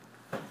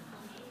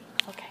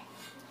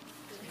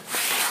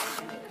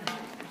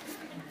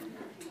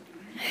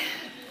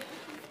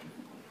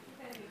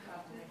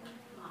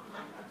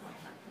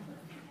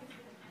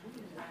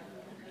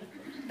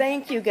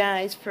Thank you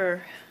guys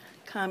for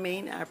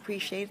coming. I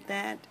appreciate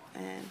that.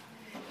 And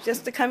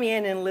just to come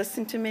in and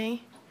listen to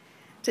me.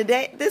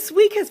 This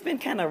week has been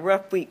kind of a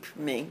rough week for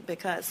me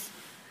because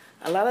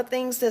a lot of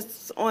things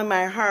that's on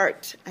my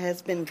heart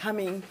has been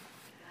coming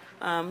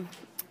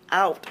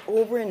out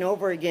over and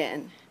over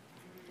again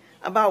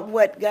about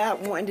what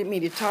God wanted me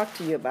to talk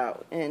to you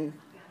about and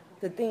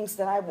the things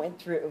that I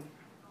went through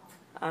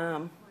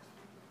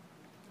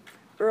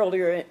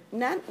earlier,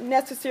 not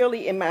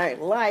necessarily in my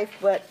life,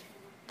 but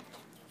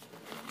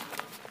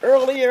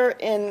earlier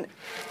in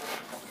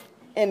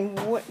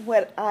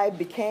what I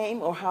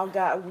became or how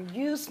God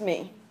used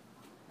me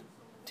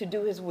to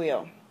do his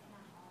will.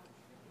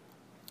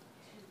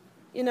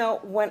 You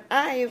know, when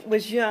I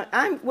was young,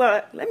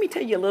 let me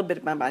tell you a little bit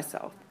about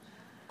myself.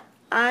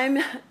 I'm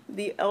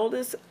the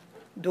oldest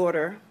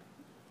daughter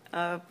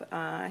of,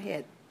 I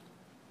had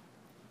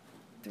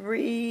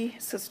 3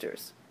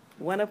 sisters,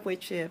 one of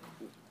which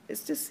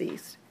is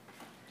deceased.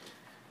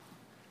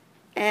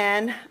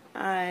 And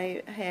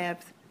I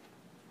have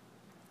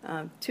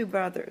 2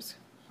 brothers.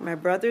 My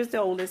brother's the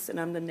oldest,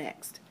 and I'm the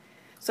next.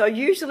 So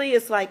usually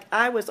it's like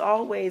I was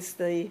always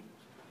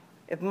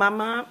if my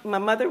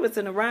mother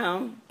wasn't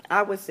around,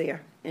 I was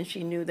there, and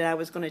she knew that I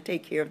was going to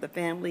take care of the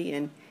family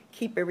and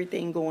keep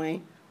everything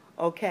going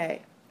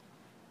okay.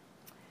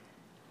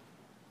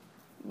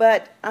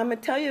 But I'm going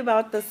to tell you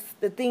about the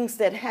things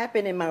that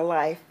happened in my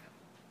life.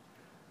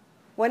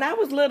 When I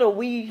was little,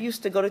 we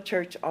used to go to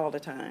church all the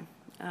time.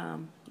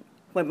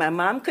 When my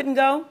mom couldn't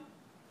go,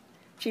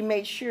 she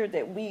made sure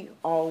that we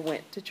all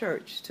went to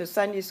church, to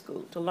Sunday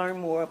school, to learn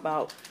more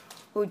about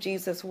who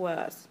Jesus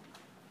was.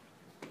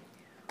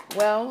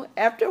 Well,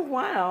 after a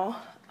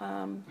while,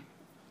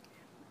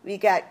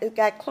 it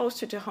got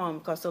closer to home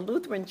because the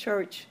Lutheran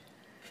church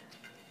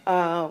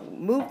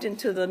moved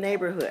into the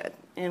neighborhood,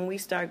 and we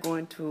started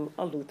going to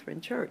a Lutheran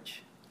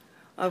church,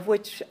 of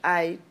which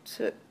I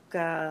took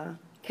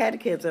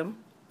catechism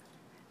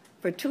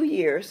for 2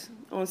 years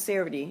on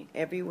Saturday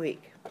every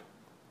week.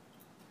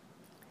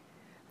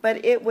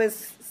 But it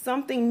was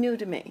something new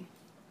to me.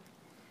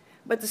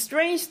 But the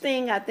strange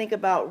thing I think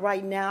about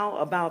right now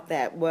about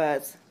that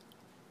was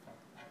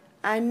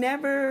I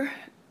never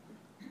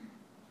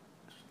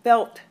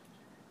felt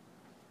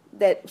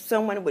that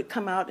someone would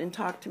come out and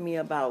talk to me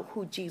about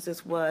who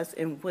Jesus was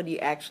and what he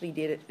actually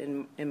did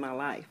in my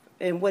life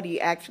and what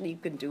he actually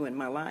could do in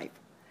my life.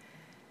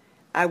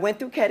 I went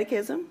through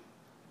catechism,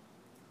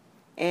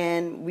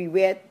 and we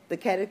read the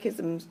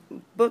catechism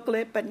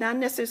booklet, but not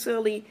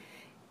necessarily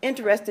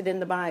interested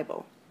in the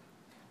Bible.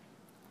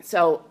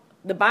 So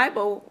the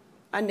Bible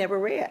I never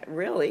read,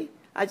 really.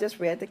 I just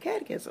read the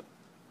catechism.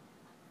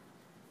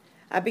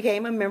 I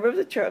became a member of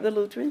the church, the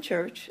Lutheran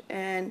church,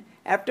 and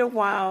after a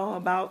while,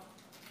 about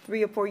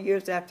 3 or 4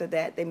 years after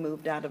that, they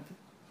moved out of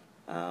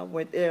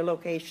their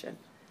location.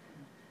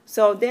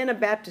 So then a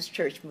Baptist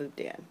church moved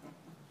in.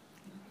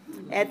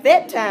 At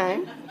that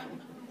time,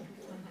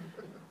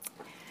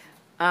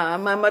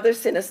 my mother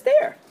sent us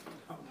there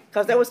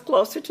because that was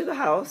closer to the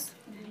house,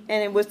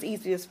 and it was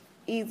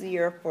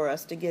easier for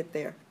us to get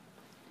there.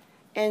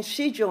 And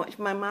she joined.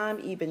 My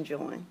mom even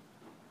joined.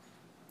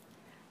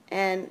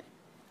 And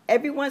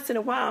every once in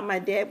a while, my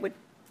dad would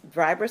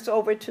drive us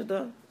over to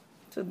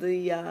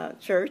the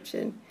church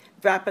and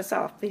drop us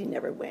off, but he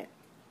never went.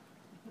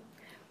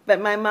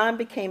 But my mom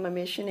became a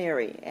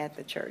missionary at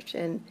the church,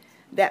 and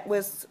that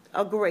was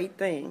a great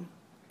thing.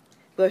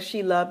 But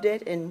she loved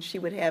it, and she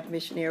would have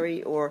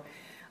missionary or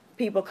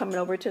people coming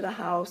over to the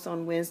house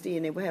on Wednesday,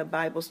 and they would have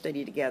Bible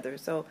study together.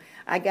 So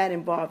I got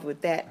involved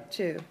with that,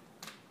 too.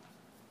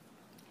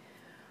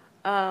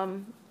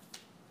 Well,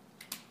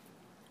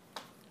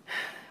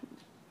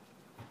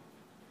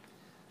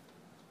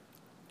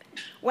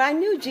 I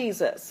knew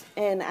Jesus,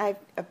 and I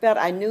felt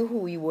I knew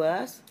who he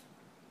was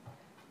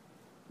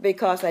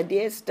because I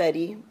did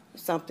study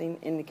something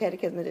in the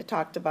catechism that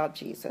talked about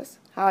Jesus.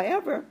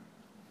 However,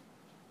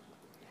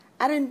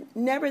 I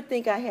never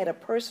think I had a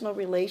personal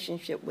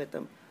relationship with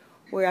him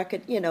where I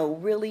could,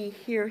 really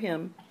hear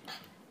him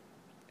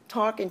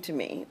talking to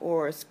me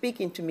or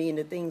speaking to me in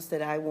the things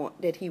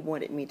that he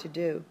wanted me to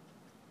do.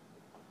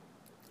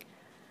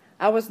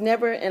 I was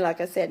never, and like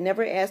I said,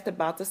 never asked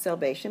about the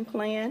salvation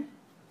plan.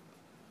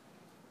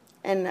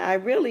 And I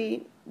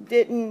really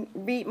didn't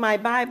read my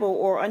Bible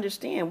or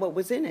understand what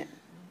was in it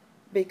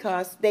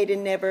because they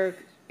didn't ever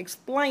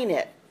explain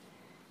it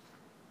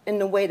in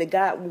the way that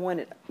God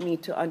wanted me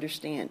to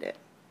understand it.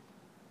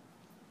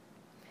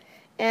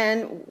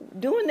 And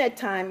during that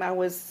time,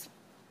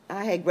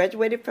 I had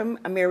graduated from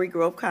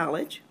Marygrove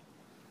College.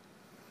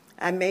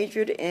 I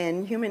majored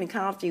in human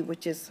ecology,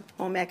 which is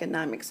home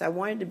economics. I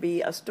wanted to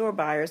be a store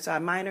buyer, so I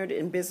minored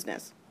in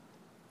business.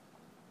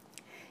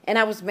 And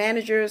I was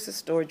manager of the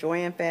store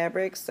Joanne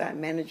Fabrics. I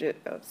managed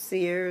of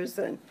Sears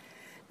and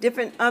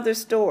different other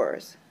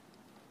stores.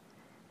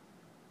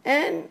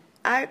 And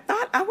I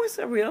thought I was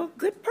a real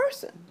good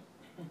person.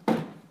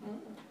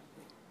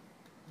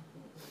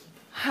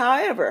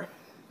 However,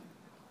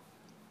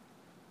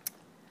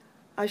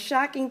 a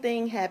shocking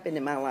thing happened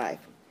in my life.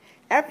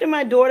 After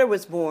my daughter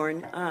was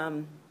born,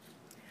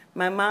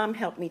 My mom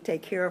helped me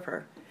take care of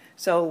her.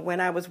 So when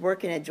I was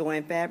working at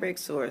Joann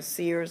Fabrics or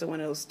Sears or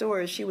one of those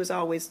stores, she was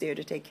always there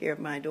to take care of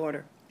my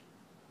daughter.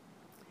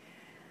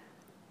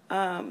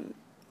 One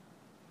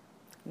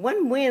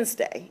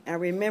Wednesday, I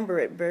remember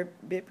it very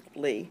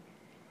vividly,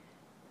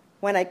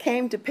 when I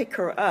came to pick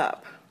her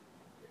up,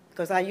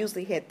 because I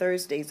usually had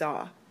Thursdays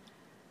off,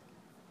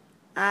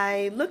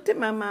 I looked at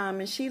my mom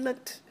and she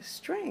looked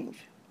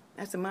strange.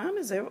 I said, Mom,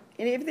 is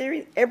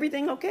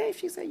everything okay?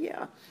 She said,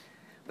 yeah.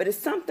 But it's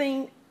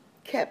something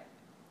kept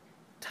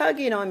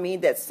tugging on me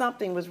that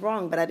something was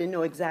wrong, but I didn't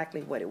know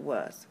exactly what it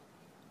was.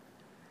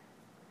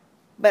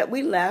 But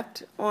we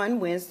left on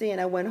Wednesday, and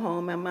I went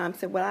home. My mom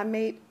said,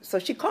 so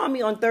she called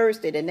me on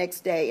Thursday the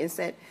next day and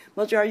said,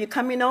 Mildred, are you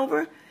coming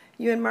over?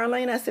 You and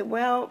Marlene? I said,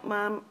 well,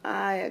 Mom,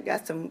 I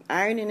got some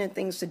ironing and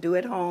things to do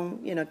at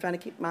home, trying to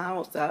keep my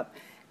house up,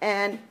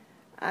 and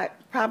I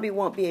probably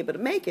won't be able to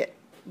make it.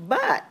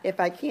 But if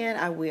I can,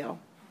 I will.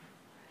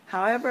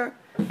 However,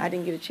 I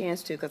didn't get a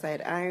chance to because I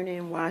had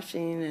ironing,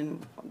 washing,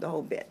 and the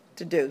whole bit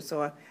to do,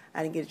 so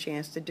I didn't get a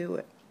chance to do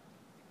it.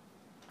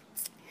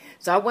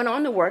 So I went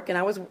on to work, and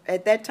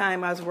at that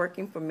time I was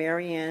working for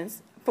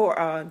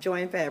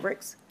Joann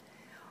Fabrics.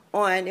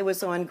 It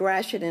was on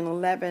Gratiot and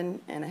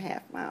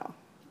 11.5 Mile.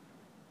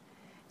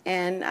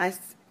 And I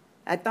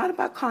thought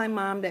about calling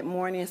Mom that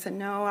morning and said,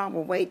 no, I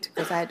will wait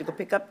because I had to go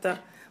pick up the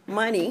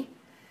money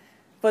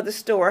for the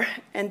store,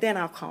 and then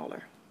I'll call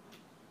her.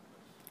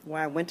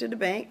 Well, I went to the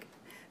bank,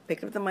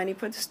 picked up the money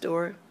for the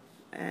store,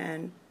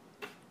 and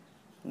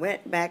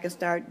went back and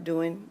started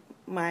doing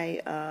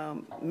my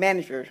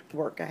manager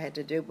work I had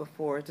to do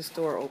before the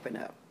store opened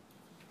up.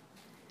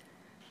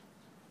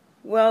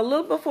 Well, a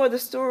little before the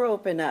store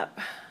opened up,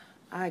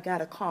 I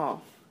got a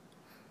call.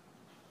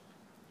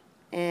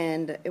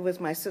 And it was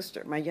my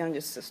sister, my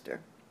youngest sister.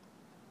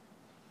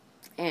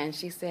 And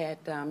she said,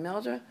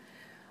 Mildred,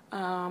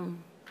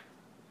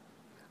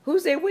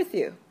 who's there with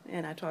you?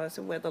 And I told her, I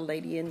said, well, the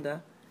lady in the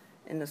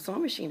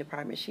sewing machine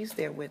department, she's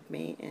there with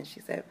me. And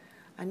she said,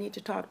 I need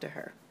to talk to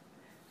her.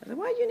 I said,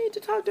 why do you need to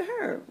talk to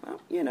her?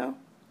 Well,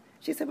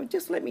 She said, well,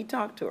 just let me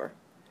talk to her.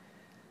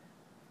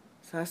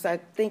 So I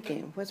started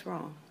thinking, what's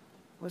wrong?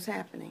 What's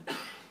happening?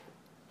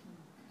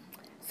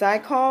 So I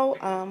called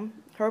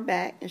her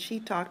back, and she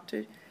talked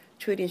to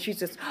Trudy, and she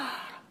says,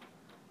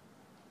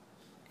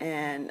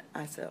 and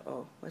I said,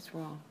 oh, what's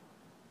wrong?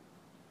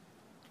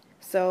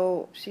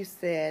 So she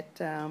said,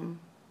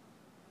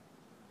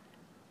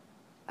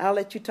 I'll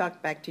let you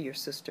talk back to your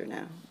sister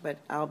now, but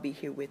I'll be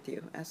here with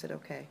you. I said,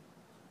 okay.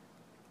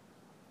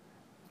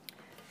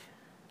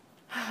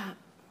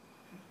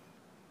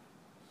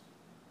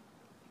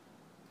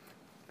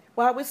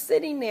 While I was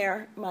sitting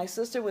there, my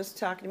sister was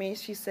talking to me.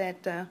 She said,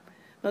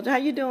 Mildred, how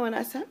you doing?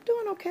 I said, I'm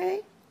doing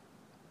okay.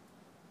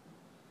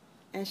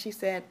 And she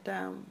said,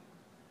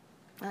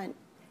 I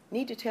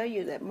need to tell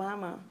you that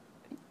Mama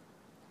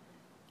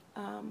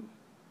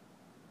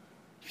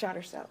shot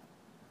herself.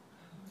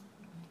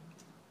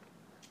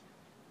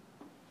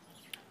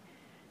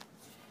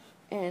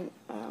 And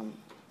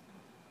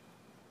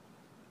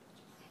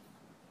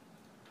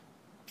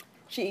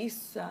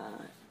she's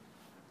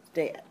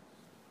dead.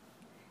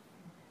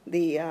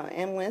 The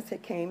ambulance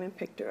had came and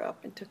picked her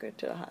up and took her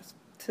to the hospital,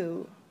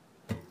 to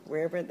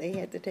wherever they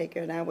had to take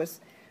her. And I was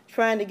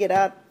trying to get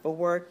out for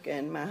work,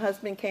 and my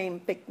husband came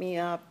and picked me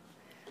up.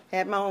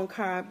 Had my own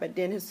car, but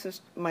then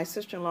my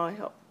sister-in-law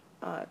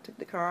took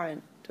the car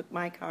and took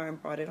my car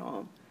and brought it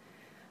home.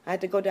 I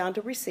had to go down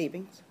to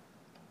receivings.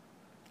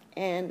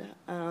 And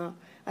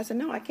I said,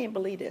 no, I can't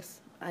believe this.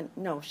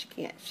 No, she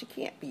can't. She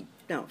can't be.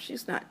 No,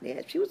 she's not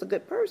dead. She was a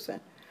good person.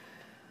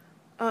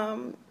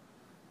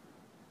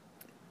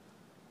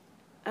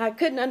 I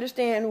couldn't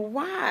understand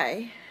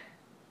why.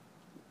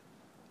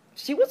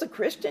 She was a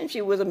Christian.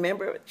 She was a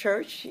member of a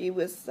church. She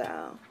was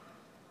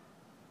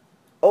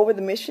over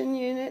the mission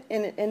unit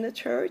in the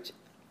church.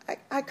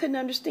 I couldn't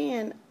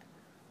understand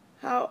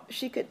how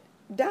she could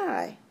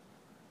die.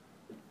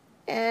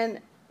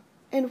 And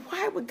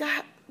why would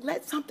God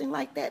let something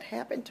like that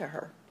happen to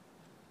her?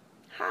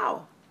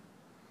 How?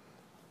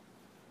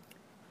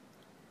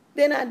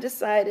 Then I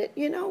decided,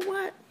 you know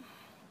what?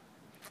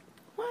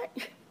 Why?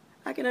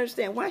 I can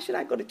understand. Why should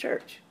I go to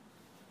church?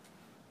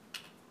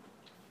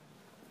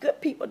 Good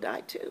people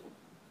die too.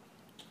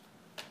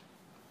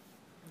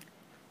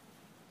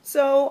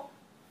 So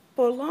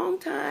for a long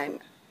time,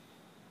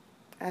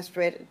 I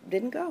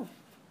didn't go.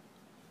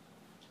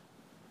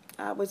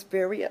 I was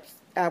very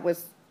upset.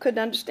 Couldn't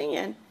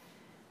understand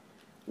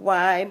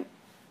why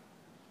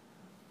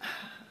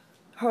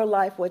her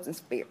life wasn't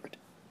spared.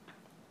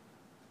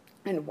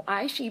 And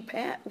why she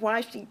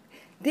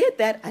did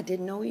that, I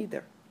didn't know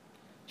either.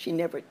 She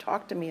never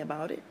talked to me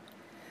about it.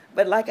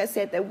 But like I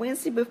said, that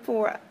Wednesday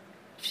before,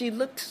 she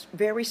looked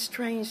very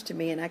strange to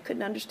me, and I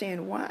couldn't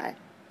understand why.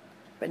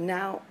 But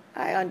now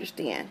I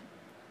understand.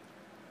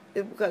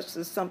 It was because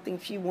of something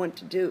she wanted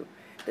to do.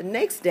 The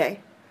next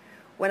day,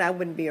 when I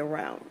wouldn't be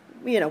around,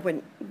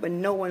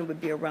 when no one would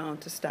be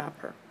around to stop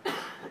her,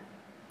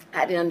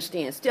 I didn't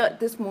understand. Still, at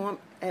this moment,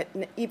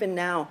 even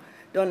now,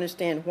 don't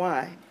understand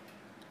why.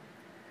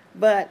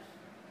 But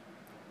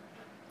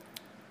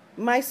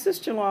my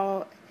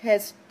sister-in-law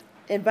has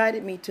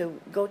invited me to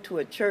go to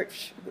a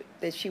church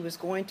that she was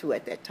going to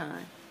at that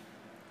time.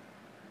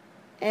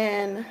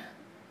 And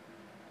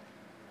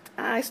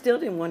I still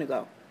didn't want to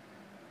go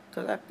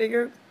because I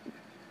figured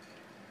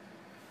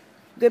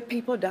good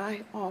people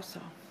die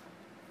also.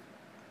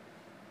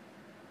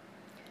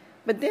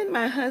 But then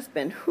my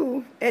husband,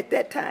 who at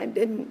that time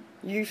didn't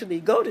usually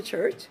go to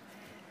church,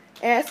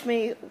 asked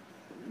me,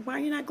 why are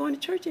you not going to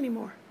church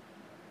anymore?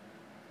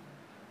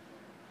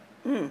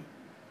 And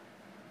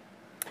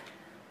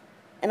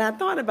I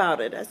thought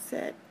about it. I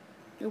said,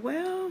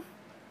 well,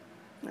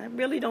 I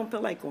really don't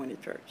feel like going to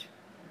church.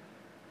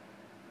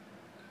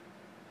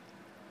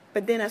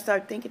 But then I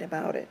started thinking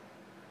about it.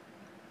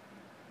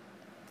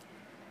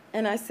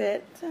 And I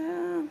said,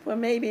 well,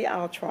 maybe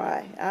I'll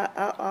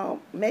try.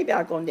 Maybe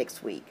I'll go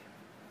next week.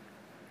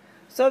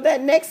 So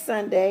that next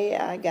Sunday,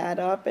 I got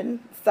up and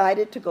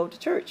decided to go to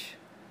church,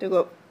 to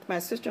go to my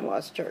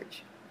sister-in-law's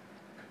church.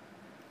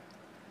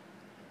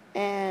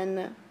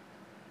 And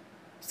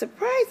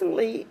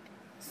surprisingly,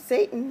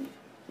 Satan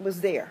was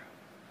there.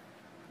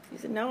 He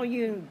said, no,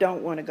 you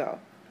don't want to go.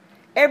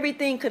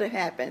 Everything could have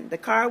happened. The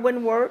car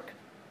wouldn't work.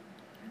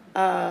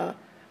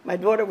 My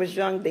daughter was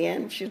young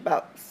then. She was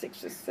about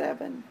 6 or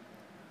 7.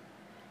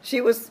 She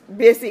was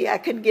busy. I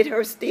couldn't get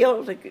her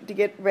still to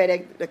get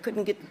ready. I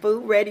couldn't get the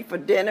food ready for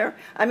dinner.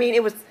 I mean,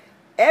 it was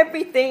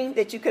everything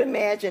that you could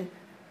imagine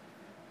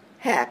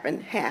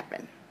happened.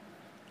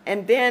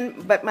 And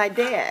then, but my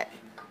dad,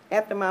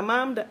 after my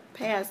mom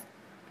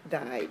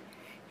died,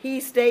 he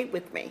stayed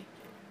with me.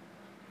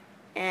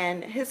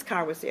 And his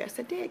car was there. I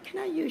said, Dad, can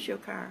I use your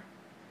car?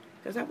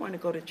 Because I want to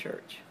go to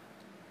church.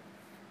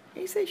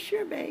 He said,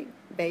 sure,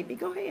 baby,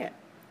 go ahead.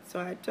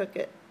 So I took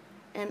it,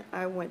 and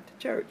I went to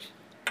church.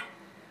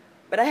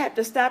 But I have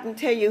to stop and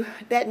tell you,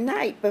 that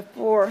night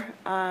before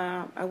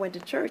I went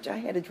to church, I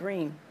had a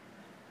dream.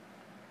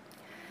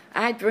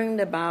 I dreamed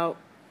about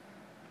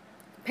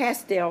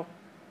pastel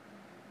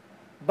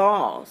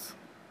balls,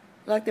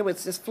 like they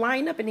was just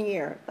flying up in the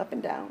air, up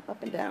and down,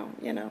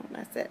 you know. And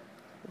I said,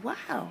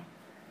 wow,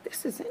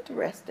 this is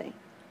interesting.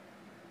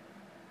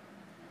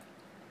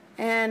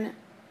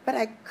 But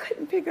I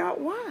couldn't figure out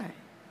why.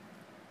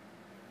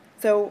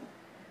 So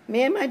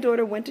me and my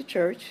daughter went to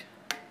church,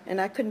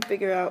 and I couldn't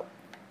figure out.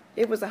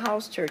 It was a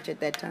house church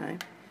at that time.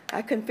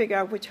 I couldn't figure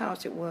out which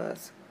house it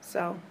was.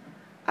 So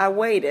I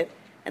waited,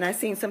 and I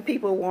seen some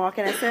people walk,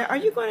 and I said, are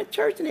you going to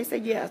church? And they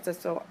said, yes. And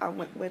so I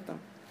went with them.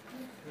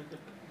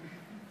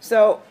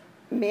 So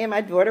me and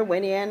my daughter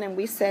went in, and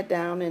we sat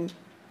down, and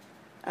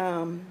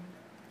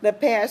the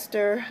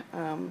pastor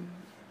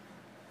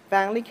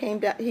finally came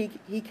down.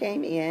 He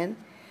came in.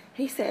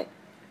 He said,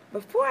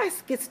 before I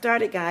get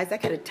started, guys, I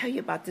got to tell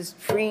you about this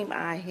dream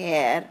I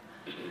had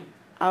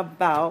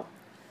about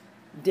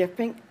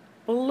different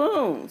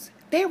balloons.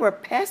 They were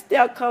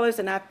pastel colors,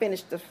 and I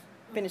finished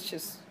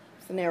his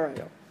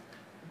scenario.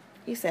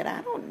 He said,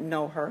 I don't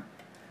know her.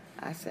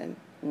 I said,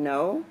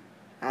 no,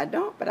 I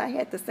don't, but I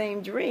had the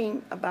same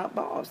dream about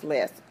balls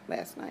last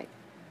night.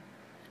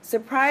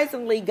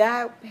 Surprisingly,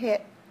 God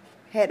had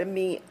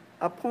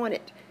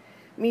appointed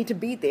me to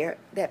be there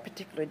that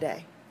particular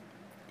day,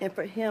 and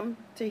for him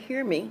to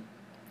hear me,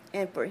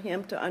 and for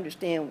him to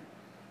understand,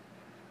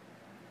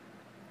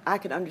 I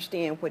could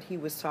understand what he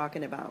was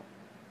talking about.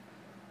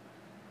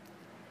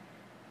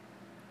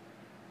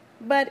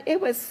 But it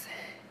was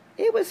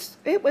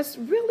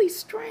really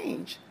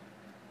strange.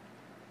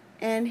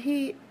 And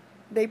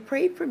they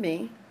prayed for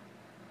me,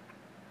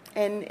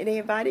 and they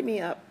invited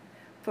me up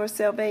for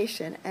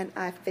salvation, and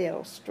I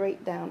fell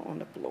straight down on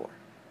the floor.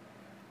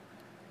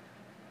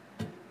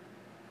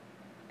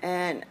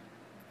 And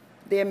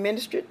they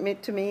ministered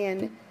to me,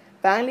 and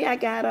finally I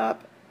got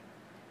up,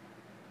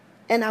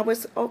 and I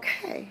was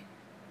okay.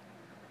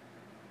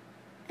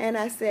 And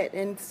I said,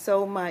 and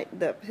so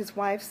his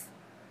wife's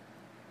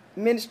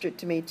ministered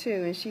to me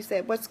too, and she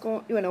said, what's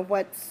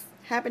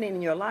happening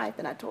in your life?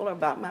 And I told her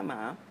about my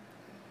mom,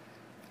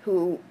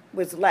 who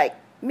was like,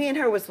 me and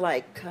her was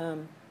like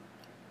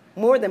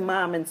more than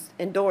mom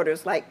and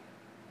daughters, like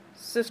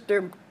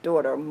sister,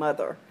 daughter,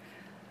 mother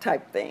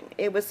type thing.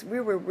 We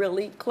were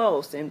really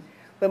close, and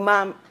when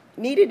mom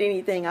needed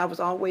anything, I was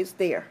always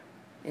there,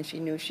 and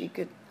she knew she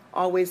could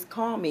always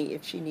call me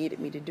if she needed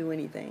me to do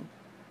anything.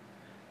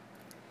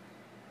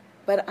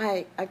 But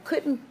I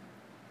couldn't.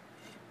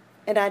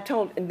 And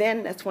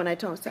then that's when I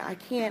told him, I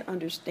can't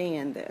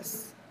understand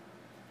this.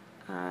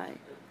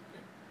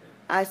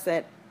 I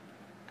said,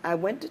 I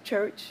went to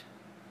church,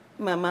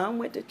 my mom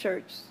went to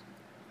church,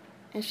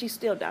 and she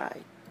still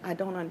died. I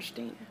don't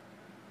understand.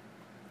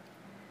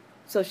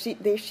 So she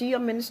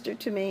ministered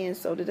to me, and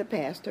so did the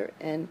pastor,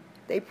 and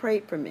they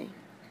prayed for me.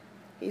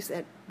 He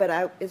said, but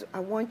I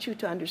want you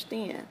to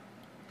understand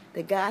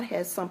that God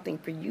has something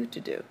for you to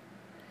do.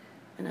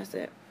 And I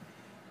said,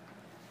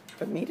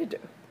 for me to do?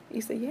 He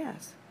said,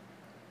 yes.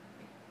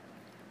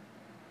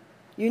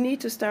 You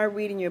need to start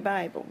reading your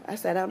Bible. I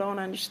said, I don't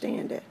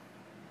understand it.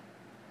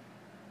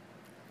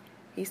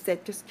 He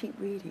said, just keep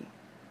reading.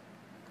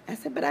 I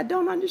said, but I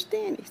don't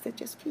understand. He said,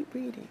 just keep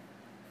reading.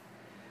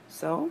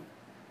 So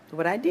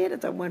what I did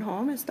is I went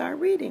home and started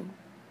reading.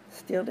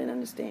 Still didn't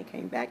understand.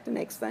 Came back the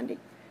next Sunday.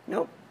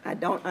 Nope, I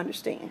don't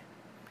understand.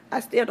 I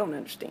still don't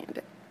understand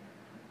it.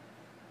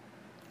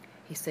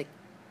 He said,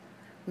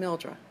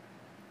 Mildred,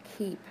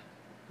 keep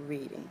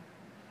reading.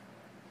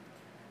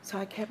 So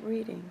I kept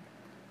reading.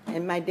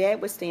 And my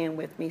dad was staying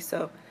with me,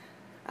 so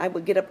I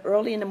would get up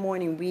early in the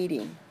morning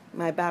reading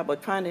my Bible,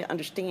 trying to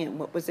understand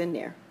what was in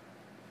there.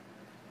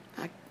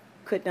 I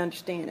couldn't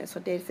understand it. So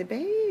Dad said,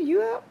 baby,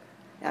 you up?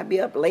 I'd be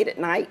up late at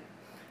night,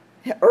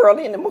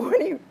 early in the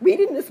morning,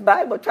 reading this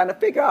Bible, trying to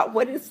figure out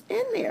what is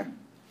in there.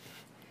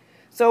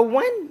 So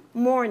one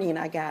morning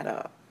I got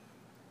up,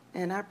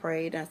 and I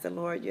prayed, and I said,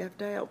 Lord, you have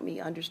to help me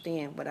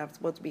understand what I'm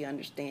supposed to be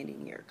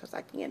understanding here, because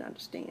I can't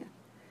understand.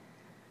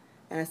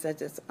 And I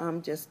said,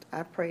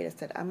 I prayed, I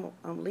said,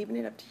 I'm leaving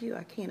it up to you.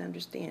 I can't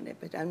understand it,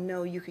 but I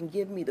know you can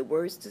give me the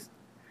words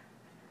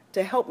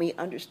to help me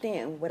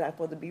understand what I'm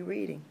supposed to be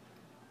reading.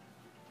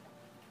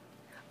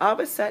 All of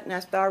a sudden, I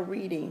started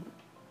reading,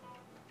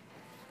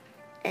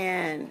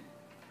 and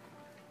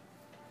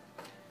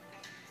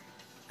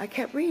I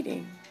kept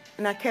reading,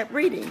 and I kept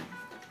reading,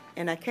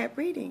 and I kept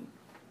reading.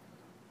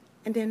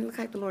 And then it looked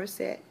like the Lord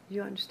said,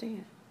 you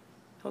understand.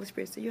 Holy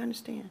Spirit said, you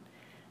understand.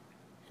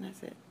 And I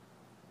said,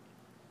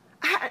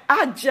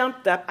 I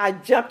jumped up. I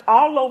jumped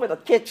all over the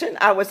kitchen.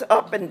 I was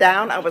up and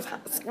down. I was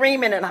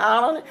screaming and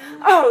hollering.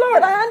 Oh,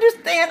 Lord, I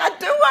understand. I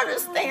do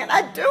understand.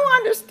 I do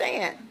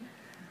understand.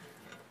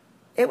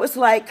 It was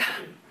like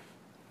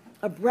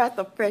a breath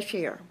of fresh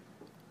air.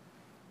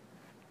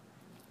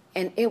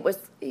 And it was,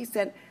 he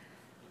said,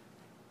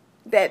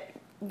 that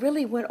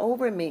really went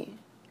over me.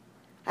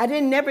 I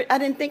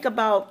didn't think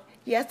about,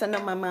 yes, I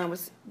know my mom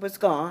was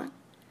gone,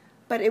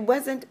 but it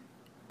wasn't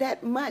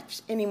that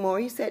much anymore.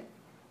 He said,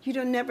 you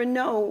don't never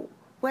know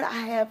what I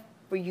have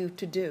for you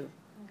to do.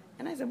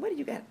 And I said, what do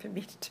you got for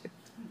me to do?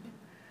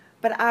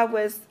 But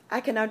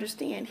I can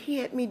understand. He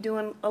had me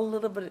doing a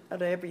little bit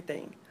of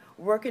everything,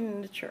 working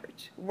in the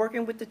church,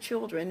 working with the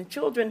children. And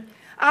children,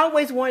 I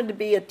always wanted to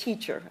be a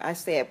teacher, I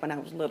said when I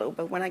was little.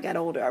 But when I got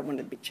older, I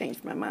wanted to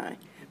change my mind.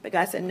 But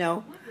God said,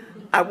 no,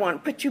 I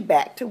want to put you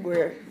back to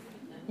where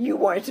you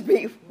wanted to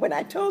be when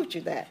I told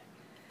you that.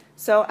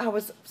 So I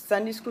was a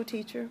Sunday school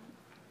teacher,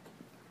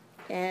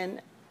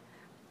 and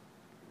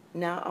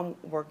now I'm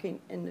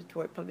working in the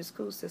Detroit public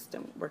school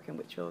system, working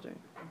with children.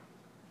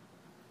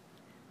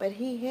 But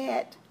he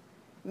had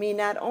me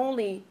not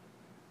only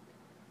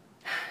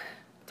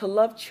to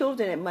love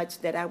children as much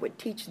that I would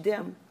teach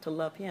them to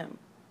love him.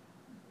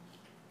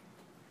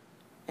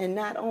 And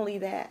not only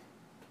that,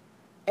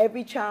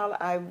 every child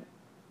I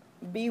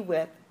be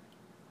with,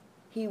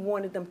 he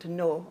wanted them to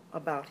know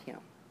about him.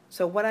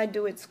 So what I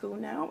do at school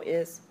now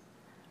is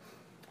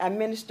I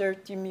minister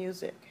through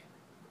music,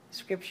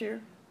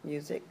 scripture,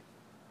 music,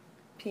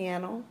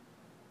 piano,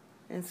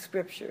 and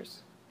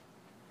scriptures.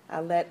 I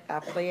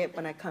play it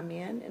when I come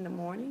in the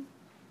morning.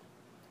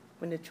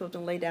 When the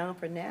children lay down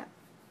for nap,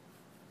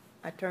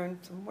 I turn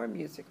some more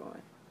music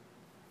on,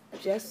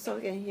 just so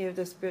they can hear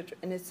the spiritual,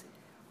 and it's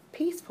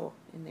peaceful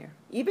in there.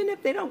 Even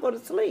if they don't go to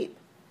sleep,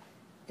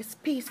 it's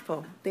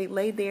peaceful. They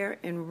lay there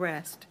and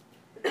rest,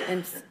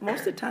 and most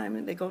of the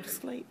time they go to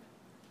sleep.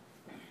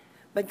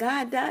 But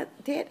God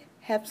did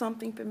have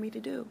something for me to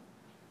do,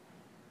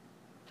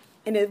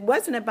 and it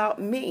wasn't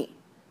about me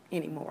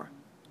anymore.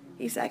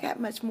 He said, I got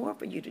much more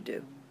for you to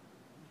do.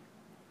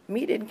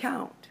 Me didn't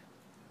count.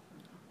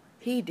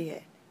 He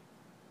did.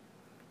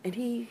 And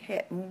he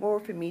had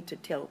more for me to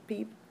tell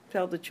people,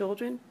 tell the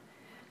children,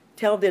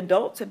 tell the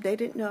adults if they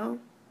didn't know.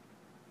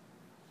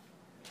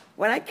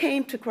 When I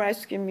came to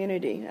Christ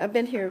Community, I've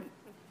been here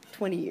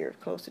 20 years,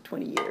 close to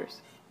 20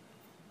 years.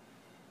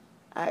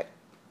 I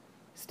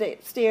stayed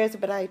upstairs,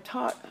 but I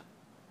taught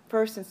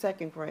first and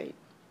second grade,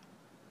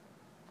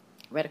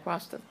 right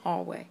across the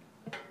hallway.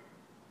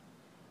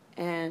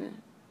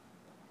 And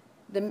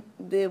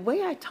the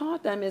way I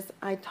taught them is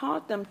I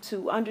taught them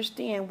to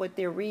understand what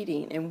they're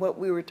reading and what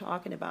we were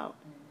talking about,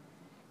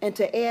 and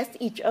to ask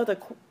each other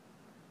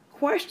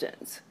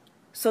questions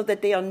so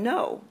that they'll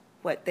know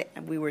what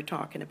we were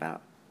talking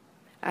about.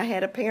 I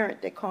had a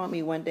parent that called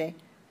me one day,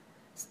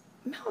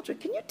 Mildred,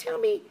 can you tell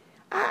me,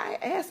 I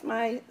asked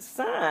my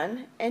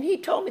son, and he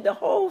told me the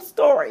whole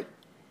story.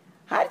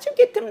 How did you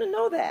get them to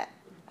know that?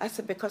 I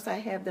said, because I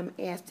have them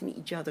asking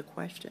each other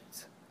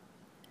questions.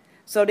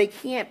 So they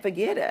can't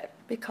forget it,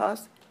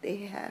 because they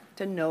have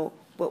to know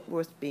what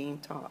was being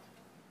taught.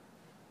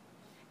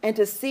 And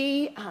to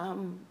see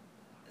some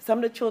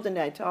of the children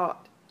that I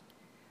taught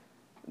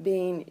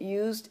being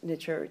used in the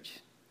church,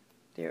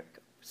 they're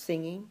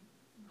singing.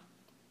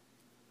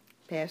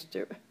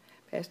 Pastor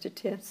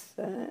Tim's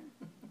son,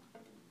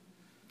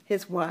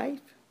 his wife,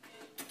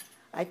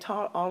 I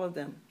taught all of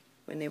them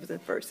when they was in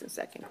first and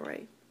second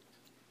grade.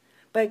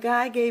 But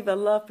God gave a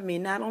love for me,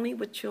 not only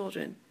with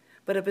children,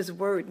 but of his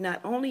word, not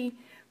only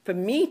for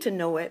me to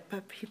know it,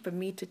 but for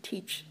me to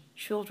teach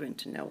children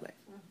to know it.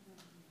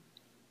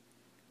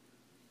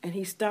 And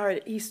he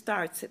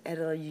starts it at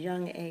a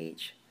young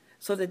age.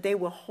 so that they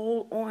will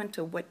hold on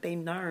to what they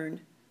learned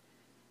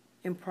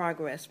in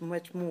progress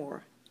much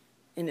more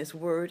in His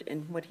Word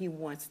and what He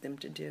wants them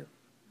to do.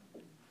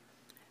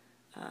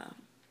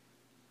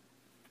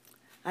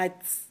 I a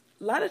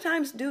lot of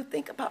times do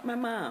think about my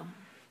mom,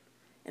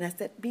 and I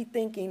said, be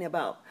thinking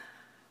about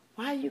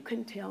why you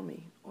couldn't tell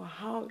me, or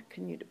how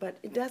can you, but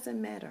it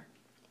doesn't matter.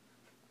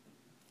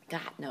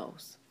 God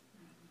knows.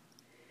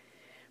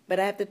 But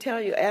I have to tell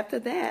you, after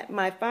that,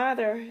 my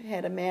father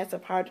had a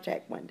massive heart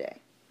attack one day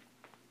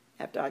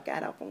after I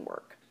got out from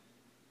work.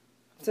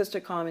 Sister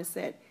called me and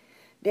said,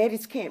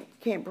 Daddy's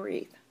can't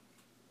breathe.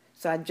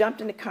 So I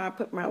jumped in the car,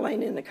 put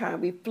Marlene in the car,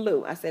 and we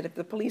flew. I said, if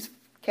the police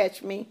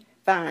catch me,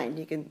 fine,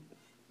 you can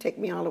take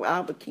me all the way. I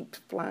will keep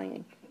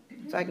flying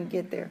so I can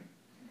get there.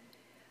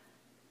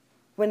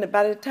 By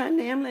the time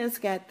the ambulance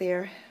got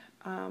there,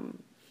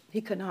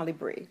 he couldn't hardly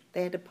breathe.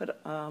 They had to put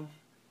a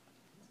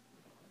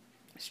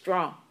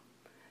straw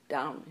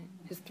down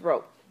his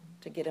throat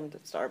to get him to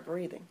start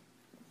breathing.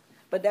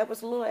 But that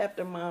was a little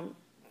after Mom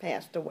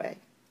passed away.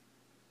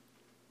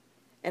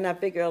 And I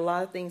figure a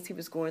lot of things he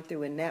was going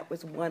through, and that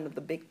was one of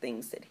the big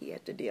things that he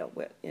had to deal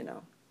with,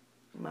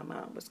 my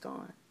mom was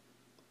gone.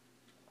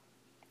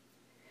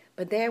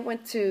 But Dad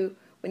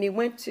when he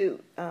went to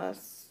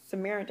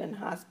Samaritan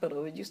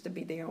Hospital, it used to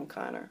be there on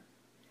Connor,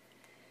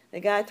 the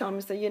guy told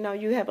me, said,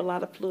 you have a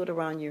lot of fluid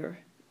around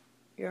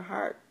your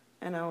heart,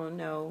 and I don't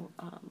know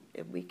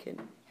if we can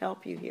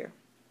help you here.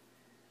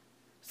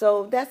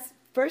 So that's the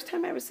first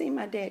time I ever seen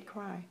my dad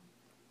cry.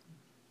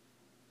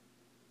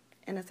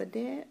 And I said,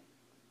 Dad,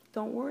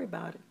 don't worry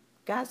about it.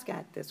 God's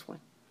got this one.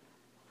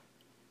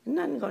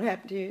 Nothing's going to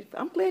happen to you.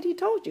 I'm glad He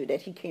told you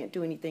that He can't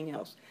do anything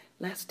else.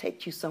 Let's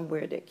take you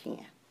somewhere that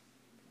can.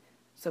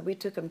 So we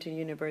took him to the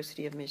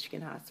University of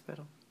Michigan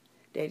Hospital.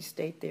 Daddy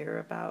stayed there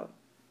about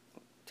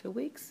 2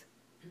 weeks.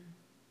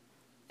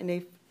 And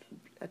they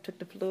took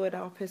the fluid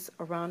off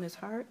around his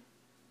heart.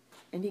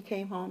 And he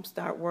came home,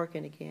 started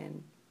working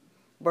again,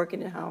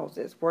 working in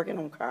houses, working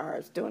on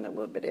cars, doing a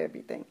little bit of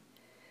everything.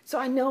 So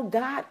I know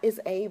God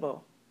is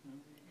able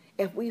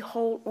if we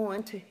hold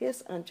on to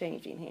His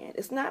unchanging hand.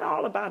 It's not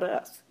all about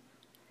us.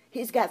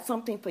 He's got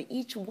something for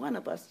each one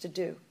of us to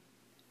do.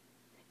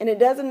 And it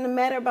doesn't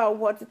matter about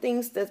what the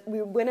things that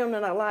we went on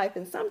in our life.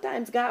 And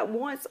sometimes God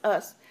wants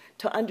us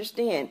to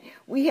understand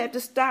we have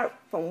to start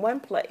from one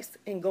place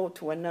and go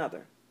to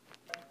another.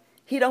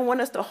 He don't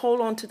want us to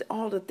hold on to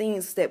all the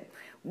things that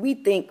we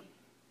think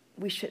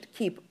we should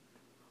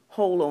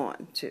hold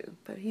on to.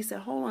 But He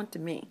said, hold on to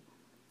me.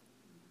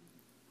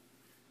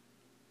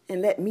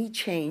 And let me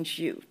change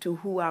you to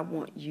who I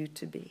want you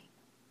to be.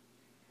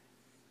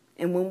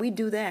 And when we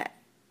do that,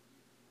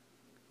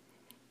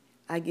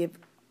 I give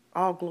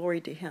all glory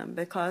to Him,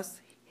 because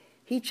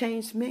He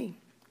changed me.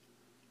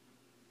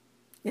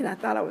 And I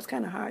thought I was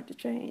kind of hard to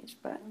change,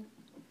 but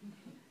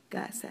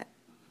God said,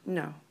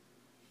 no,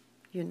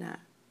 you're not.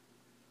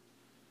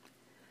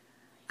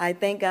 I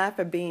thank God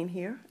for being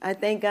here. I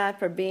thank God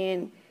for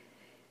being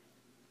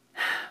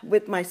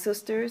with my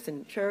sisters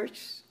in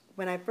church.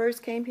 When I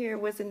first came here,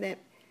 it wasn't that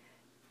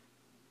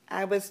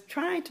I was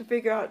trying to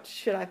figure out,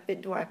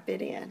 do I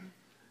fit in?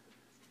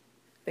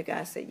 But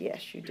God said,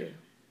 yes, you do.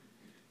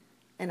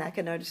 And I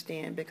can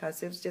understand,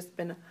 because it's just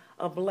been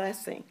a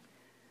blessing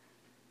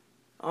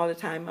all the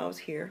time I was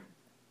here.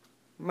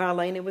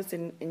 Marlene was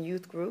in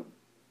youth group,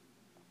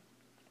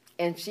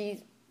 and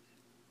she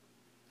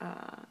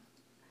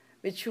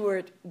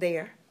matured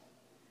there.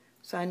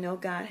 So I know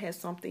God has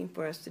something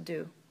for us to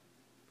do.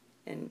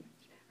 And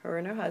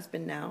her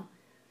husband now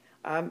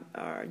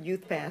are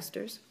youth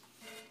pastors.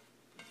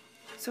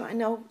 So I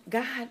know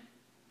God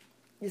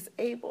is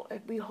able,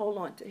 if we hold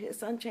on to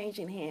His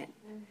unchanging hand.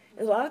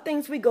 There's a lot of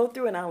things we go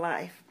through in our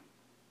life.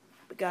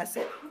 But God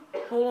said,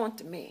 hold on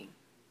to me.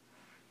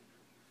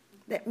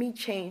 Let me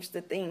change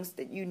the things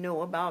that you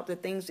know about, the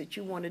things that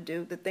you want to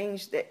do, the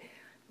things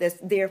that's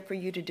there for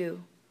you to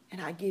do. And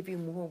I give you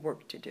more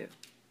work to do.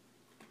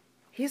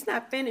 He's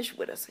not finished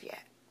with us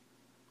yet.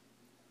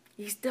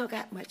 He's still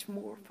got much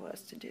more for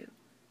us to do.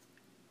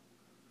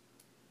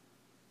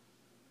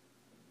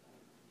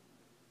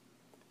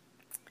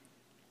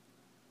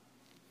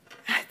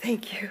 I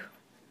thank you,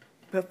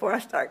 before I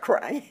start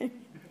crying,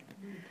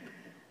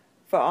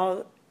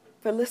 for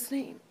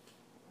listening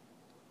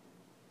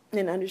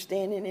and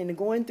understanding and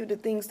going through the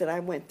things that I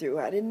went through.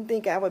 I didn't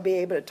think I would be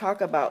able to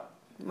talk about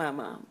my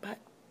mom,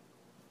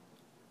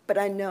 but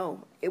I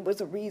know it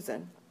was a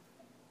reason.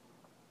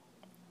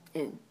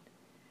 And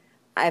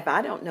if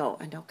I don't know,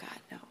 I know God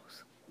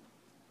knows.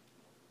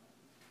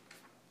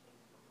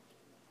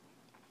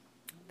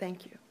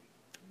 Thank you.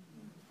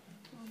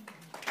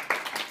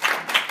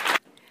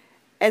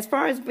 As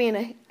far as being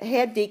a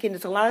head deacon,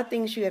 there's a lot of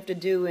things you have to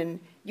do, and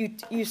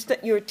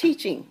you're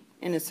teaching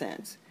in a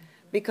sense,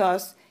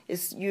 because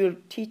you're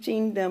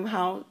teaching them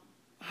how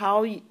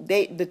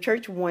the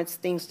church wants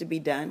things to be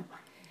done,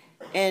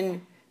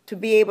 and to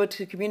be able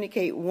to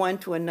communicate one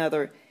to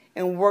another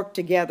and work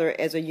together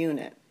as a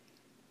unit.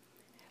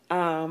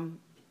 My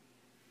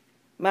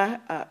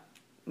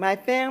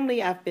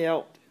family, I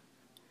felt,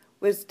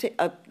 was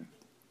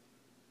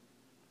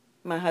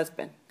my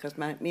husband, because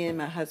me and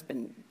my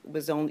husband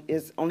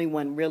is only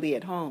one really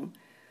at home.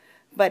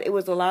 But it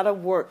was a lot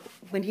of work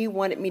when he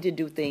wanted me to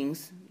do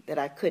things that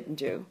I couldn't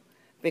do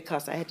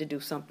because I had to do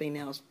something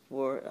else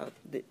for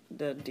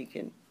the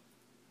deacon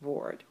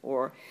board.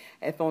 Or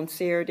if on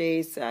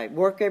Saturdays I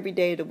work every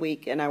day of the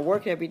week, and I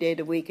work every day of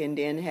the week, and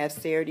then have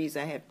Saturdays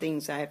I have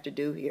things I have to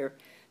do here,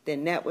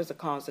 then that was a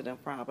cause of the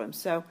problem.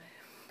 So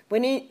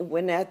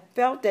when I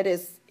felt that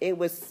it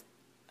was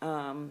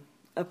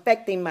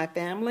affecting my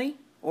family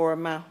or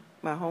my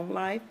home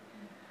life,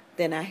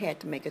 then I had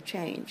to make a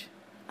change.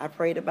 I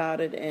prayed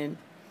about it and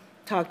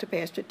talked to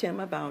Pastor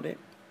Tim about it,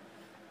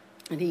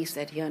 and he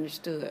said he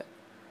understood.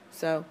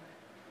 So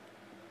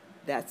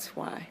that's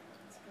why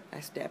I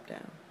stepped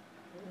down.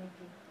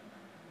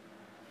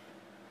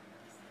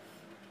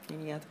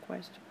 Any other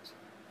questions?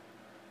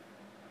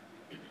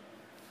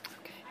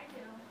 Okay. I do.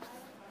 I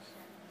have a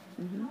question.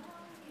 Mm-hmm. How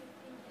long do you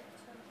think it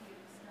took you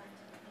to start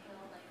to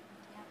feel like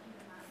after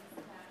your mom's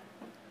death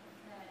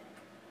that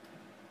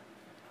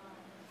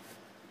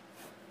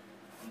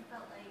you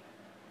felt like,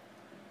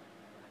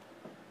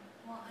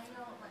 well, I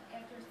know like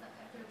after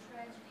a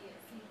tragedy, it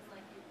seems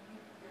like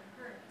you're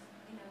hurt.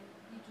 You know,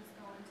 you just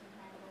go into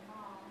kind of a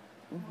ball.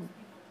 Mm-hmm. Most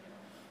people do.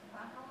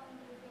 But how long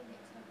do you think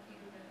it took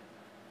you to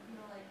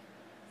feel like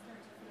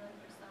start to feel like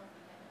yourself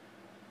again?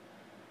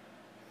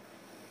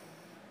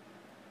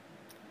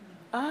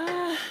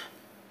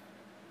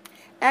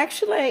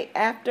 Actually,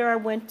 after I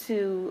went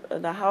to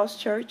the house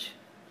church,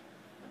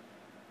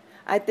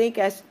 I think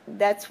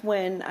that's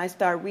when I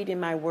started reading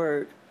my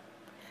word.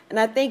 And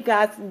I think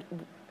God's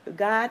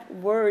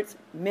words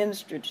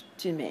ministered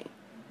to me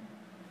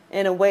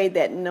in a way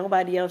that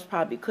nobody else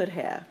probably could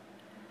have.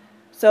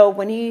 So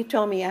when he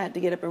told me I had to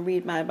get up and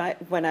read my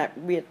Bible, when I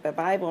read the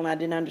Bible and I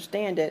didn't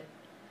understand it,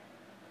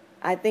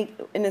 I think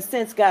in a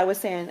sense God was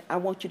saying, I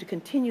want you to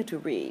continue to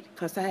read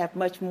because I have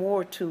much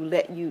more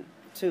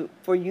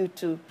for you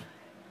to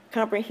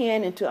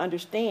comprehend and to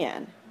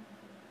understand.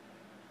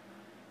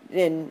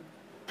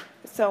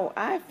 So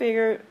I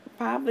figured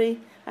probably,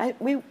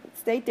 we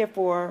stayed there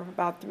for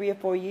about 3 or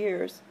 4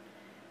 years.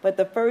 But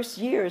the first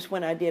years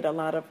when I did a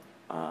lot of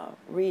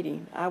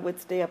reading, I would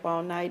stay up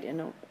all night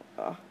and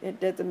it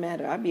doesn't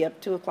matter. I'd be up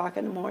 2 o'clock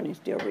in the morning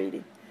still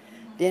reading.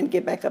 Then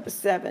get back up at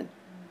 7.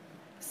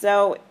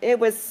 So it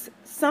was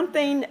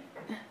something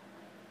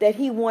that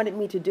he wanted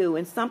me to do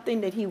and something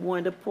that he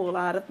wanted to pull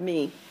out of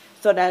me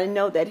so that I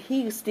know that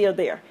he's still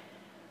there.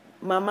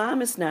 My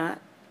mom is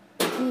not.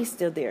 He's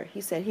still there. He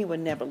said he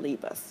would never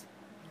leave us.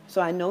 So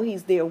I know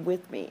he's there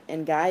with me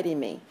and guiding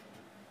me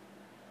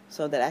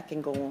so that I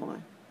can go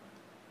on.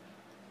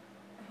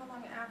 How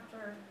long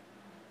after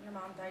your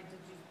mom died did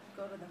you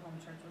go to the home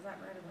church? Was that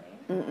right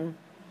away? Mm-mm.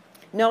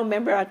 No,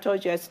 remember I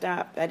told you I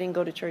stopped. I didn't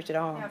go to church at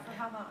all. Yeah, for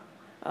how long?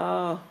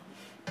 Oh.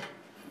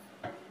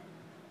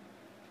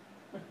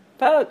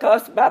 Probably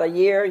cost about a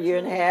year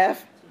and a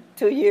half,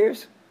 2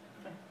 years.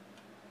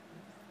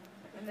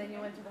 And then you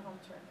went to the home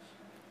church?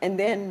 And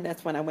then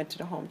that's when I went to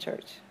the home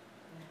church.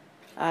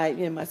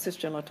 My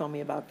sister-in-law told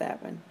me about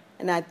that one.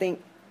 And I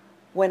think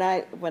when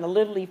I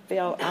literally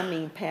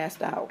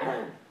passed out,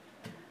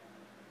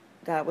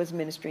 God was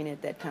ministering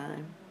at that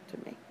time to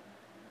me.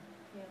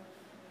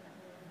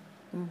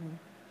 Mm-hmm.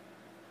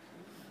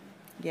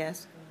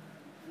 Yes?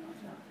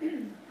 You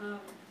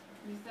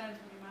said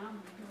your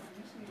mom was a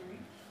missionary.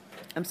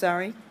 I'm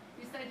sorry?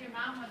 You said your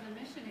mom was a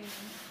missionary.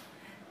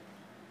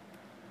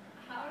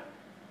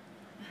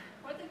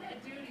 What did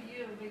that do to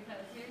you?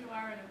 Because here you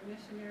are in a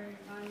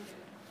missionary-minded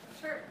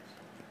church,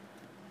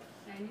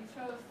 and you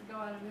chose to go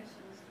on a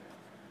missions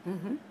trip.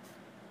 Mm-hmm.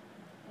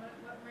 What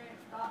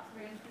thoughts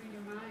ran through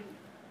your mind?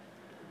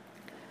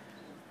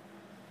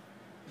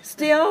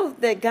 Still,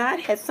 that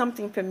God had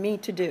something for me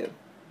to do.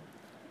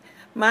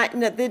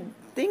 The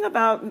thing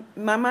about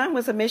my mom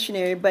was a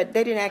missionary, but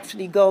they didn't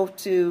actually go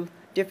to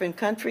different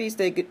countries.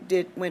 They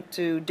went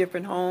to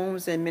different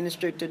homes and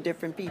ministered to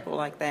different people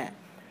like that.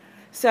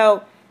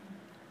 So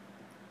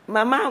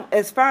my mom,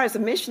 as far as a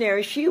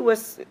missionary, she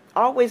was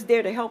always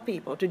there to help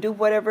people, to do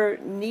whatever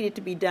needed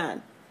to be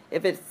done.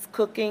 If it's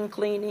cooking,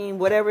 cleaning,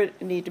 whatever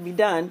needed to be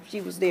done,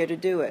 she was there to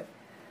do it.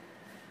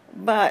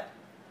 But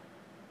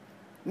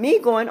me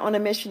going on a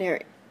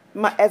missionary,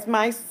 as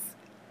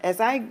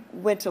I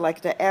went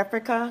to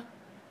Africa,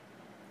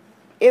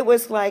 it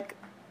was like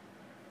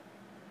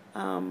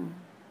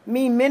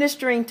me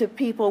ministering to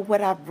people what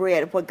I've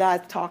read, what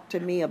God talked to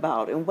me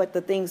about, and what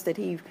the things that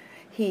He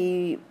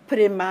put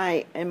in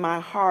my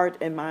heart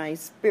and my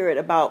spirit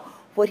about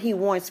what He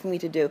wants me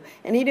to do.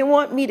 And He didn't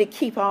want me to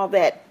keep all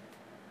that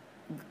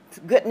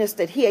goodness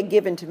that He had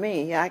given to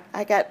me.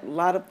 I got a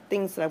lot of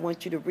things that I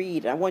want you to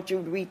read. I want you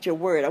to read your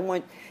word. I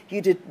want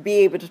you to be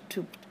able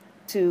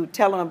to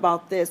tell them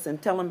about this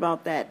and tell them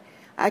about that.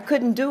 I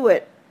couldn't do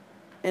it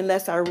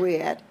unless I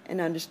read and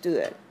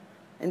understood.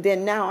 And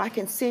then now I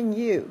can send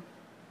you.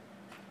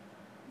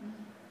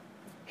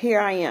 Here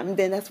I am. And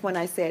then that's when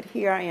I said,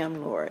 here I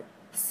am, Lord.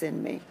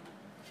 Send me.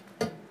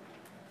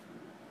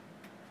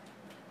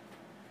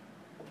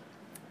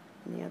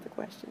 Any other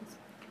questions?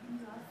 You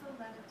also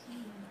led a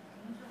team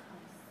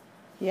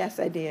Yes,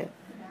 I did. That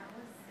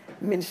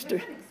was Minister. a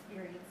good experience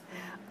for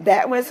you.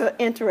 That was an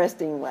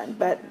interesting one,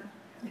 but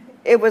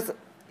it was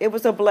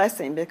a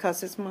blessing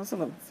because it's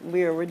Muslims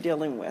we were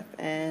dealing with,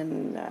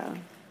 and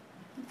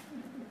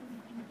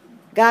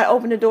God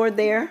opened the door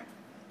there.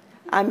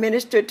 I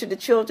ministered to the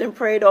children,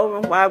 prayed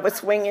over them while I was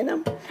swinging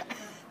them,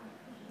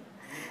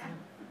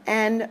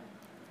 and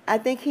I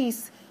think he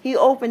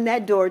opened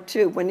that door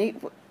too. When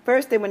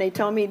they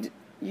told me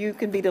you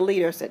can be the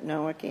leader, I said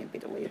no, I can't be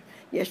the leader.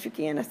 Yes, you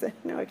can. I said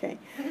no, I can't.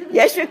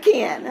 Yes, you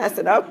can. I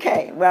said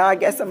okay. Well, I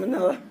guess I'm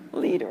another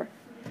leader.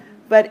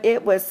 But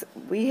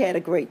we had a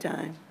great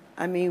time.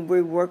 I mean,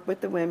 we worked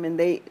with the women.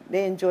 They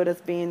enjoyed us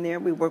being there.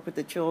 We worked with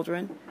the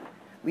children.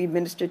 We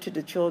ministered to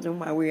the children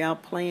while we were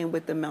out playing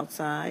with them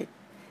outside.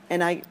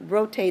 And I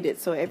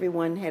rotated so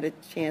everyone had a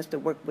chance to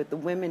work with the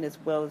women as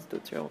well as the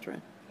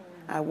children.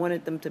 I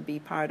wanted them to be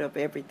part of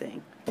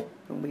everything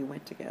when we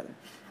went together.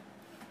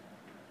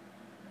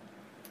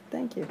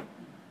 Thank you.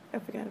 I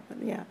forgot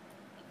about yeah.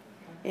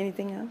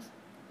 Anything else?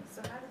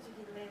 So how did you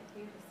get led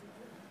here to see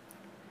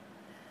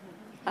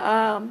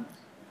this?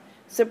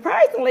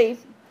 Surprisingly,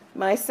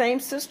 my same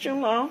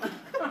sister-in-law,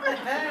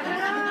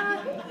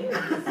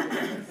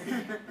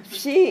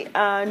 she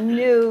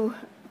knew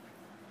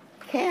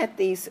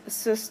Kathy's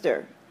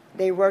sister.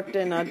 They worked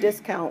in a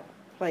discount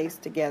place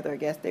together, I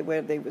guess, they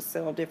would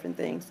sell different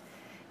things.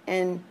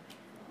 And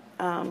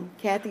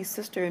Kathy's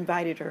sister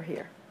invited her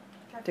here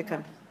to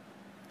come.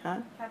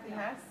 Huh? Kathy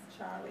Hess?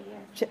 Charlie,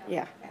 yes.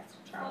 Yeah. That's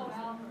Charlie.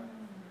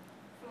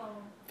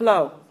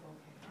 Flo.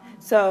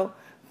 So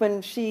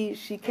when she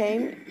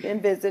came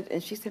and visited,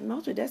 and she said,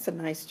 Mildred, that's a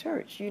nice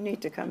church. You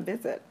need to come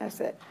visit. I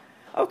said,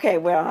 okay,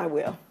 well, I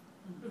will.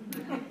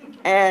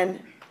 And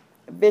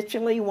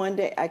eventually one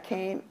day I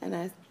came,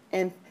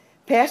 and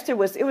Pastor it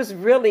was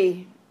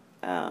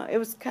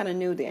kind of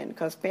new then,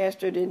 because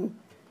Pastor didn't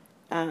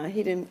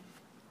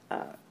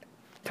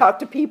talk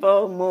to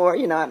people more,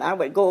 and I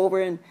would go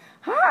over and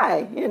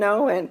hi,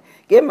 and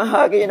give him a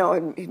hug,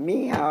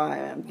 me, how I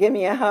am, give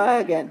me a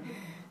hug. And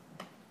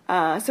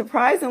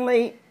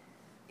surprisingly,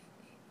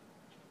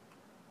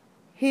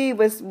 he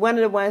was one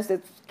of the ones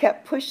that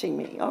kept pushing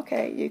me.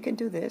 Okay, you can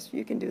do this,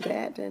 you can do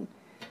that. And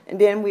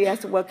then we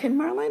asked, well, can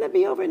Marlena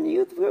be over in the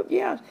youth group?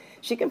 Yeah,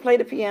 she can play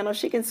the piano,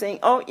 she can sing.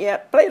 Oh, yeah,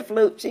 play the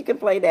flute, she can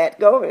play that,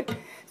 go over.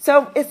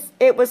 So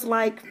it was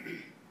like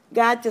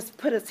God just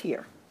put us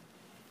here.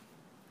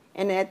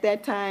 And at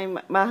that time,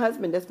 my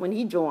husband, that's when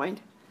he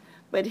joined.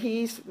 But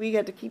we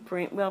got to keep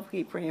praying. Well,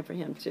 keep praying for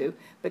him too,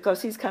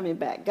 because he's coming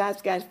back.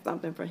 God's got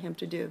something for him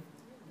to do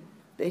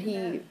that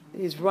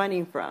he's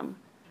running from,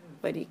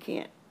 but he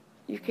can't.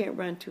 You can't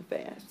run too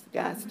fast.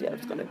 God's still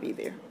going to be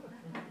there.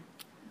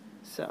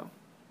 So.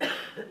 You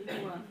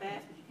can run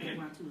fast, but you can't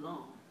run too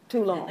long.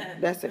 Too long.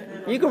 That's it.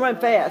 You can run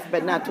fast,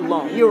 but not too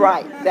long. You're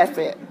right. That's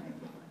it.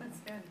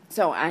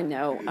 So I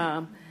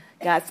know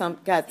God's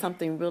got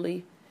something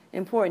really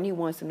important He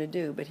wants him to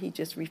do, but he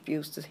just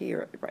refused to hear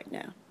it right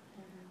now.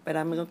 But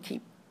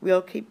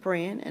we'll keep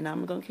praying, and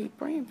I'm going to keep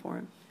praying for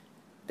him,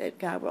 that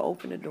God will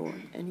open the door,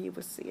 and he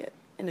will see it,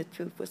 and the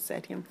truth will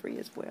set him free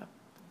as well.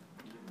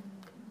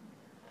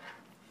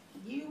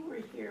 You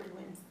were here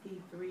when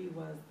C3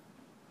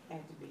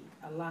 had to be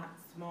a lot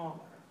smaller.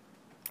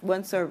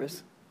 One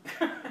service.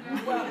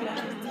 Well,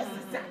 this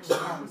is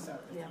section service.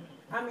 Yeah.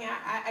 I mean,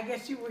 I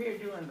guess you were here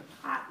during the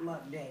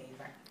potluck days.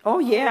 Oh,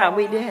 yeah,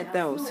 we did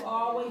those. You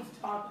always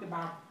talked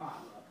about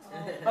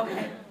potlucks.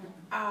 Okay.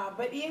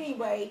 But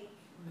anyway,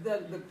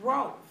 the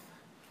growth,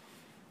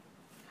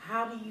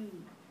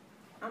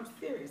 I'm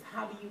serious,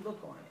 how do you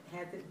look on it?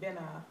 Has it been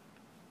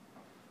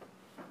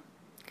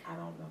I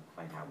don't know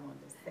quite how I want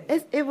to say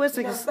it. It was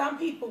some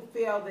people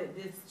feel that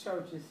this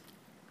church is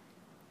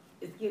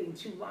getting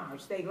too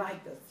large. They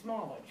like the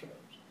smaller church.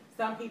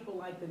 Some people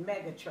like the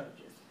mega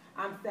churches.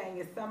 I'm saying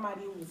as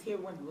somebody who was here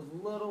when it was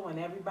little and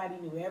everybody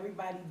knew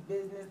everybody's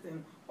business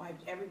and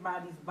wiped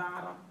everybody's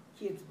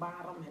kids'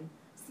 bottom and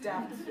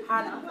stuff.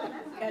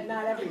 And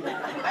not everybody.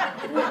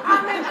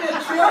 I meant the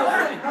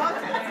children.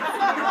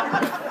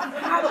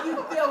 How do you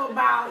feel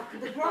about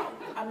the growth?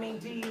 I mean,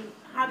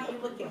 how do you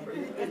look at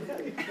it?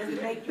 Does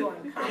it make you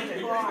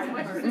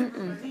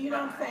uncomfortable? Do you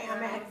know what I'm saying?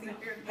 I'm asking,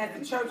 has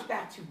the church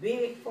got too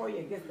big for you?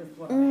 I guess that's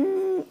what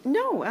I'm asking.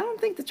 No, I don't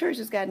think the church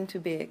has gotten too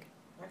big.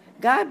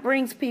 God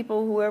brings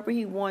people, whoever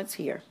he wants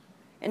here,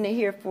 and they're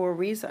here for a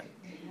reason.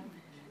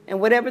 And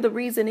whatever the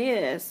reason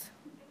is,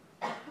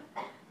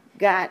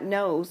 God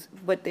knows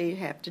what they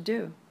have to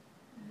do.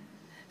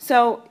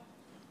 So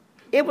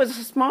it was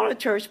a smaller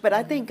church, but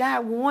I think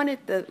God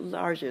wanted the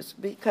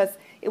largest because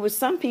it was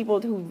some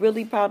people who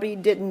really probably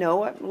didn't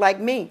know it,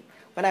 like me,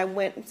 when I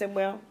went and said,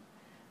 well,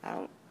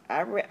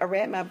 I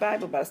read my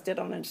Bible, but I still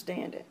don't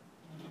understand it.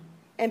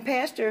 And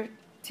Pastor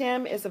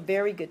Tim is a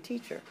very good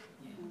teacher.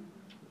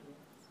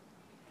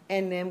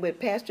 And then with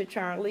Pastor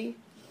Charlie,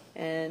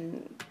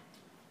 and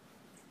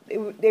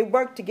they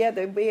worked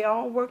together. We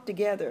all worked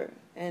together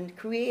and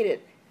created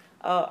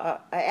an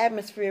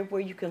atmosphere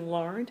where you can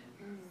learn.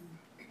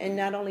 And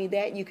not only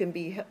that, you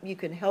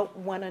can help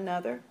one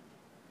another.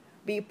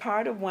 be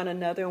part of one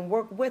another and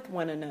work with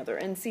one another.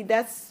 And see,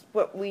 that's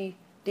what we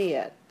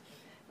did.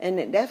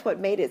 And that's what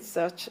made it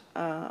such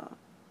a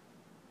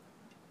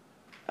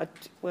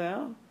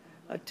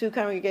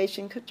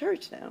two-congregation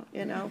church now,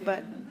 you know.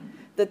 But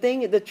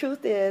the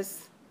truth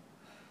is,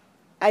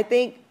 I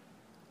think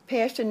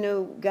Pastor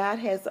knew God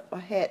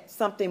had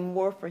something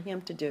more for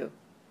him to do.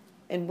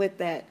 And with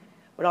that,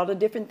 with all the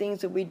different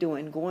things that we're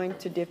doing, going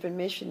to different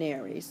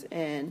missionaries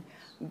and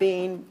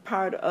being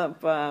part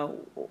of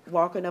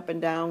walking up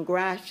and down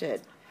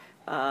Gratiot,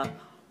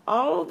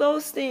 all of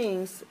those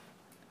things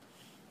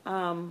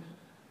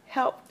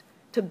helped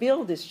to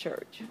build this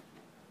church.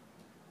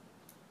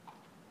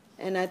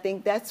 And I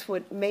think that's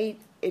what made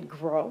it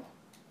grow,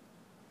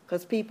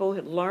 because people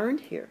had learned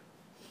here.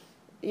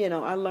 You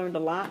know, I learned a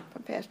lot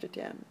from Pastor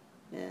Tim.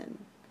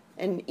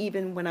 And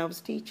even when I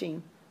was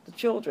teaching the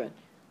children,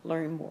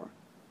 learned more.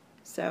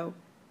 So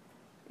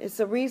it's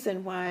a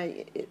reason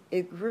why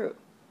it grew.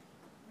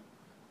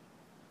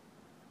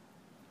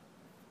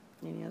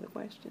 Any other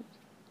questions?